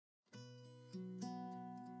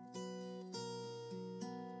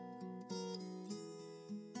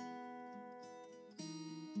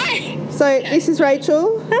Hi. So this is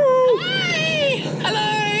Rachel. Hi.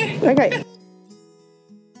 Hello. Okay.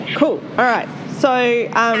 Cool. All right. So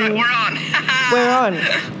We're on. we're on.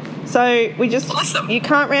 So we just Awesome. You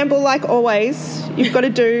can't ramble like always. You've got to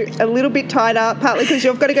do a little bit tighter, partly because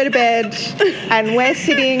you've got to go to bed, and we're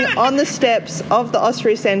sitting on the steps of the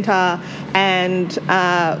Osprey Centre, and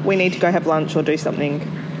we need to go have lunch or do something.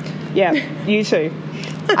 Yeah, you too.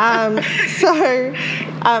 So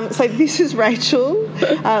this is Rachel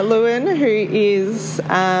Lewin, who is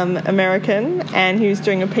American and who's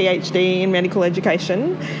doing a PhD in medical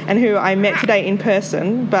education, and who I met today in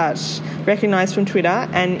person but recognised from Twitter,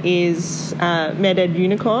 and is MedEd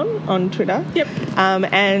Unicorn on Twitter. Yep.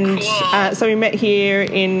 So we met here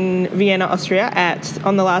in Vienna, Austria,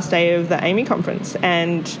 on the last day of the AMI conference.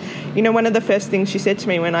 And you know, one of the first things she said to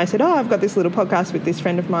me when I said, "Oh, I've got this little podcast with this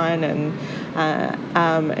friend of mine," and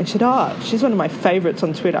she said, "Oh, she's one of my favourites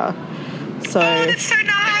on Twitter." So That's so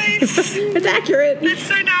nice. It's accurate. That's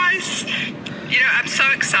so nice. You know, I'm so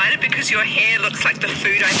excited because your hair looks like the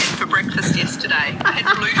food I had for breakfast yesterday. I had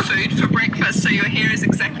blue food for breakfast, so your hair is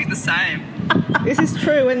exactly the same. this is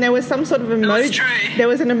true, and there was some sort of emoji. true. There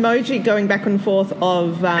was an emoji going back and forth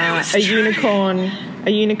of was a true.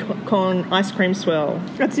 unicorn ice cream swirl.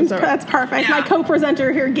 That's perfect. Yeah. My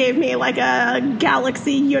co-presenter here gave me like a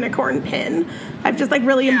galaxy unicorn pin. I've just like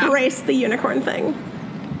really embraced the unicorn thing.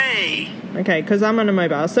 Hey. Okay, because I'm on a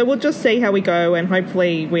mobile, so we'll just see how we go, and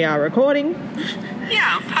hopefully we are recording.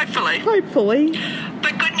 Yeah, hopefully. Hopefully.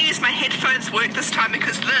 But good news, my headphones work this time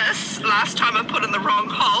because last time I put in the wrong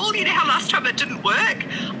hole. You know how last time it didn't work?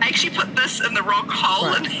 I actually put this in the wrong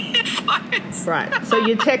hole in the headphones. Right, so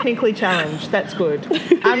you're technically challenged. That's good.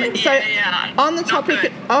 Yeah. On the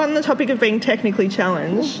Not topic of being technically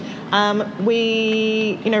challenged,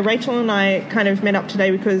 Rachel and I kind of met up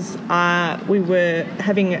today because we were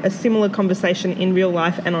having a similar conversation in real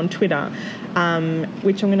life and on Twitter,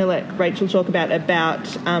 which I'm going to let Rachel talk about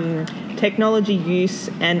technology use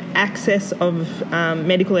and access of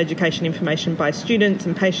medical education information by students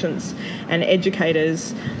and patients and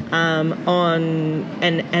educators and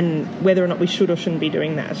whether or not we should or shouldn't be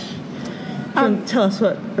doing that. Tell us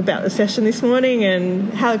about the session this morning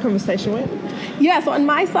and how the conversation went. Yeah, so on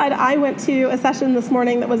my side, I went to a session this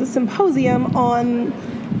morning that was a symposium on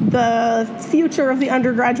the future of the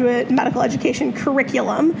undergraduate medical education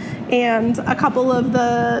curriculum, and a couple of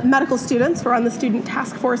the medical students who are on the student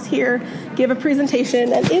task force here gave a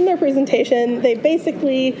presentation, and in their presentation they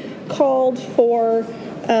basically called for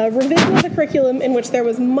a revision of the curriculum in which there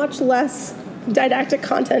was much less didactic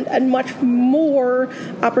content and much more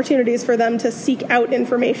opportunities for them to seek out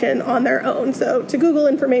information on their own. So to Google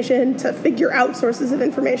information, to figure out sources of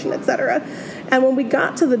information, etc. And when we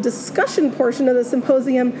got to the discussion portion of the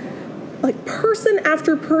symposium, like person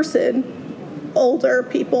after person, older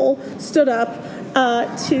people, stood up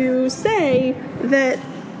to say that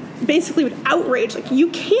basically with outrage, like,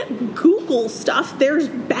 you can't Google stuff. There's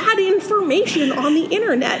bad information on the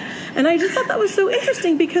internet. And I just thought that was so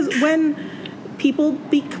interesting because when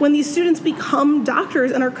these students become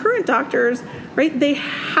doctors and are current doctors, right, they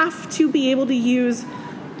have to be able to use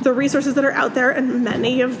the resources that are out there, and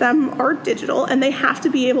many of them are digital, and they have to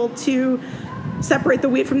be able to separate the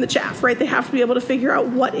wheat from the chaff, right? They have to be able to figure out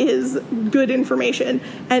what is good information,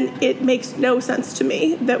 and it makes no sense to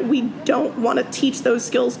me that we don't want to teach those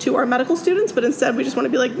skills to our medical students, but instead we just want to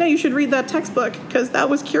be like, no, you should read that textbook because that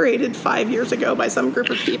was curated 5 years ago by some group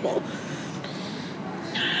of people.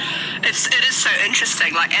 It is so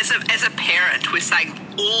interesting. Like, as a parent, we're saying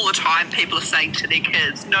all the time, people are saying to their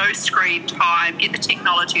kids, no screen time, get the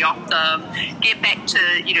technology off them, get back to,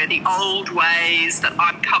 the old ways that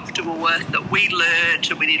I'm comfortable with, that we learned,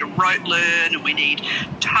 and we need to rote learn, and we need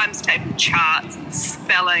times table charts and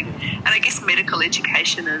spelling. And I guess medical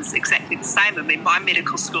education is exactly the same. I mean, my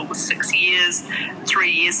medical school was 6 years,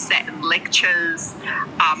 3 years sat in lectures.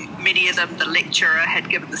 Many of them, the lecturer had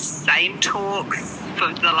given the same talk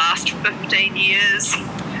for the last 15 years.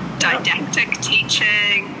 Didactic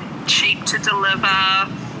teaching, cheap to deliver.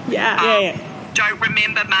 Don't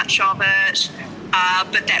remember much of it,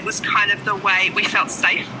 but that was kind of the way we felt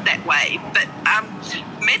safe that way. But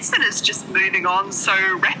medicine is just moving on so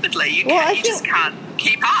rapidly. You just can't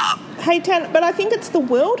keep up. Hey, Tan, but I think it's the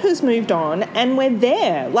world has moved on and we're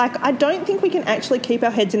there. Like, I don't think we can actually keep our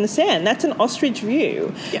heads in the sand. That's an ostrich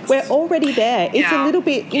view. Yes. We're already there. It's a little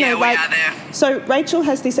bit, you know, like... we are there. So Rachel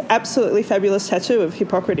has this absolutely fabulous tattoo of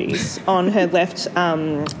Hippocrates on her left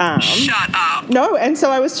arm. Shut up. No, and so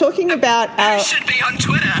I was talking about... Who should be on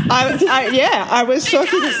Twitter? I was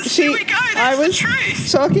talking... Does. Here we go. That's the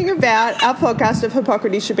truth. Talking about our podcast of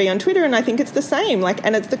Hippocrates should be on Twitter, and I think it's the same. Like,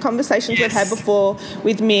 and it's the conversations we've had before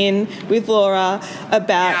with Min, with Laura,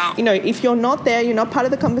 about, you know, if you're not there, you're not part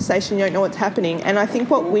of the conversation, you don't know what's happening. And I think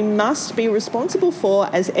what we must be responsible for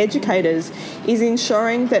as educators is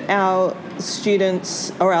ensuring that our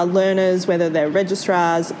students or our learners, whether they're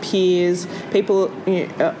registrars, peers, people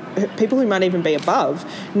who might even be above,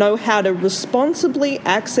 know how to responsibly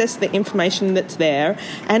access the information that's there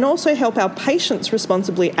and also help our patients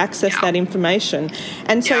responsibly access that information.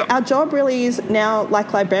 And so our job really is now,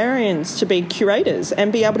 like librarians, to be curators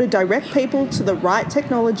and be able to direct people to the right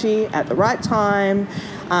technology at the right time.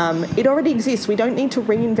 It already exists. We don't need to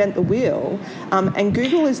reinvent the wheel. And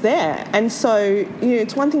Google is there. And so, you know,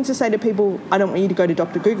 it's one thing to say to people, I don't want you to go to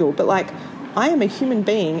Dr. Google, but like, I am a human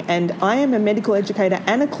being and I am a medical educator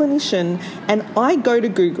and a clinician and I go to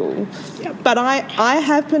Google. But I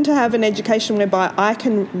happen to have an education whereby I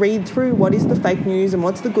can read through what is the fake news and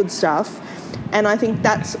what's the good stuff. And I think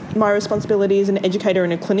that's my responsibility as an educator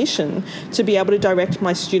and a clinician, to be able to direct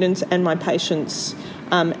my students and my patients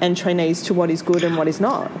and trainees to what is good and what is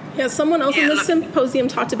not. Yeah, someone else in the symposium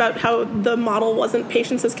talked about how the model wasn't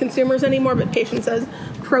patients as consumers anymore, but patients as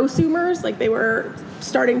prosumers. Like, they were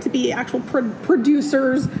starting to be actual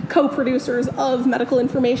producers, co-producers of medical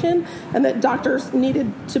information, and that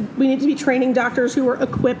we need to be training doctors who were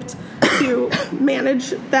equipped to manage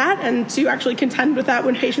that and to actually contend with that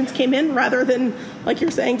when patients came in, rather than, like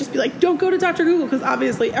you're saying, just be like, don't go to Dr. Google, because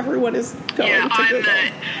obviously everyone is going to Google.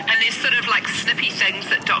 And there's sort of like snippy things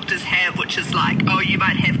that doctors have, which is like, oh, you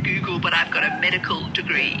might have Google, but I've got a medical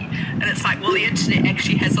degree. And it's like, well, the internet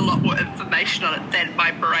actually has a lot more information on it than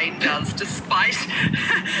my brain does, despite,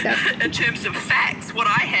 in terms of facts. What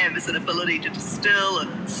I have is an ability to distill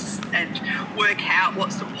and work out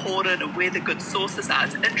what's important and where the good sources are.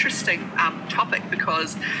 It's an interesting topic,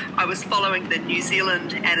 because I was following the New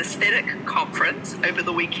Zealand Anaesthetic Conference over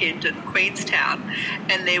the weekend in Queenstown,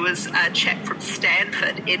 and there was a chap from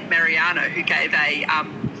Stanford, Ed Mariano, who gave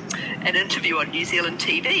an interview on New Zealand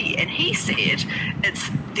TV, and he said it's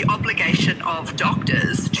the obligation of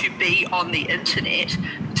doctors to be on the internet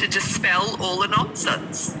to dispel all the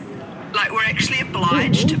nonsense. Like, we're actually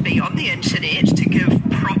obliged to be on the internet to give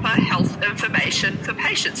proper health information for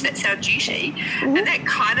patients. That's our duty. And that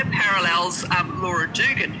kind of parallels Laura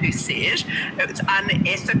Dugan, who said it was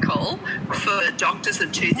unethical for doctors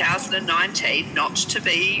in 2019 not to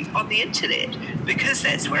be on the internet, because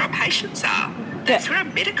that's where our patients are. That's where our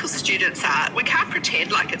medical students are. We can't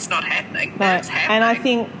pretend like it's not happening. No, it's happening.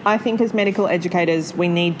 And I think as medical educators, we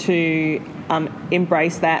need to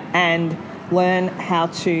embrace that and learn how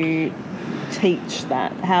to teach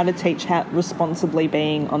that, how to teach how responsibly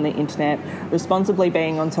being on the internet, responsibly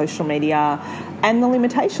being on social media, and the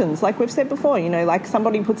limitations. Like we've said before, you know, like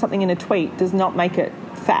somebody put something in a tweet does not make it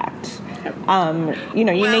fact. You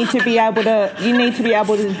know, you need to be able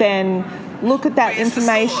to then look at that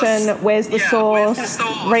information. Where's the source?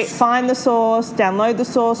 Find the source, download the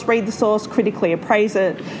source, read the source, critically appraise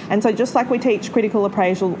it. And so just like we teach critical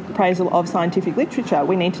appraisal of scientific literature,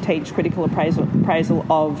 we need to teach critical appraisal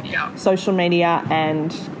of social media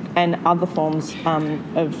and other forms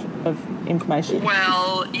of information.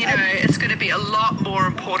 Well, you know, it's going to be a lot more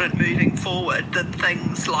important moving forward than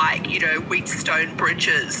things like, you know, Wheatstone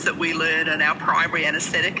bridges that we learn in our primary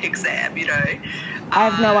anaesthetic exam, you know. I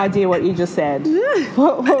have no idea what you just said.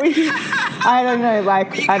 what were you, I don't know,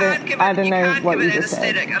 like, I don't know what you just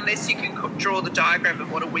said. Unless you can draw the diagram of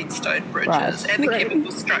what a Wheatstone bridge is and the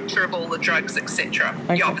chemical structure of all the drugs, etc.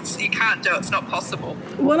 Okay. You can't do it. It's not possible.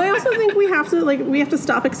 Well, I also think we have to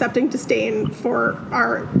stop accepting disdain for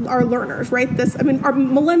our learners, right? Our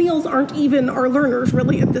millennials aren't even our learners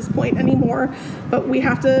really at this point anymore, but we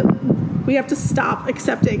have to stop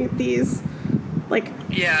accepting these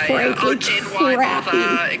frankly Gen Y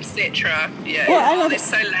bother, etc. They're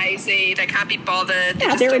so lazy, they can't be bothered.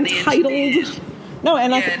 They're entitled. No,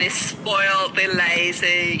 and they're spoiled, they're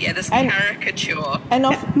lazy. This caricature. And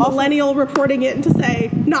millennial reporting it to say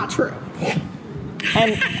not true.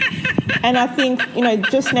 And I think, you know,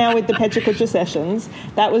 just now with the Petra Kutcher sessions,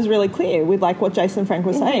 that was really clear with like what Jason Frank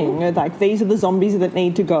was saying. You know, like, these are the zombies that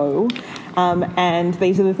need to go, and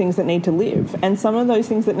these are the things that need to live. And some of those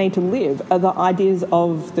things that need to live are the ideas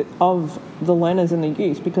of the learners and the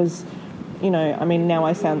youth, because I mean, now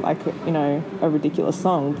I sound like, a ridiculous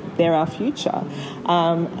song. They're our future.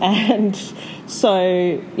 And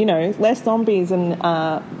so, less zombies and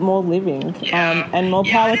more living, and more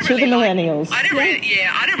power to the millennials. I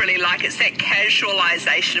don't really like it's that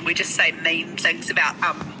casualisation. We just say mean things about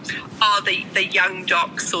the young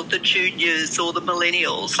docs or the juniors or the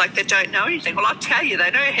millennials, like they don't know anything. Well, I'll tell you, they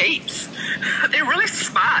know heaps. They're really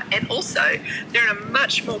smart, and also they're in a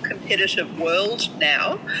much more competitive world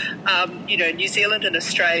now. New Zealand and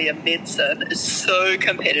Australia medicine is so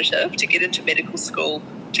competitive to get into medical school,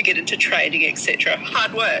 to get into training, etc.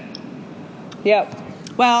 Hard work. Yep.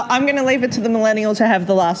 Well, I'm going to leave it to the millennial to have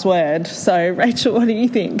the last word. So, Rachel, what do you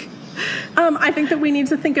think? I think that we need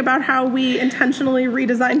to think about how we intentionally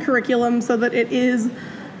redesign curriculum so that it is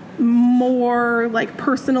more like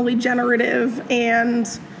personally generative and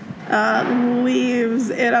leaves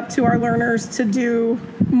it up to our learners to do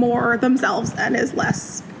more themselves and is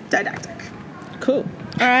less didactic. Cool.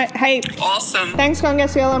 All right. Hey. Awesome. Thanks,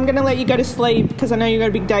 Gongasiel. I'm going to let you go to sleep because I know you've got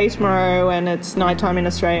a big day tomorrow and it's nighttime in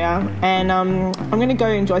Australia. And I'm going to go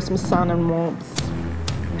enjoy some sun and warmth.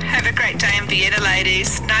 Have a great day in Vienna,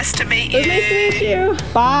 ladies. Nice to meet you. Nice to meet you.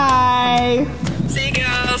 Bye. See you,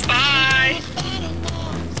 girls. Bye.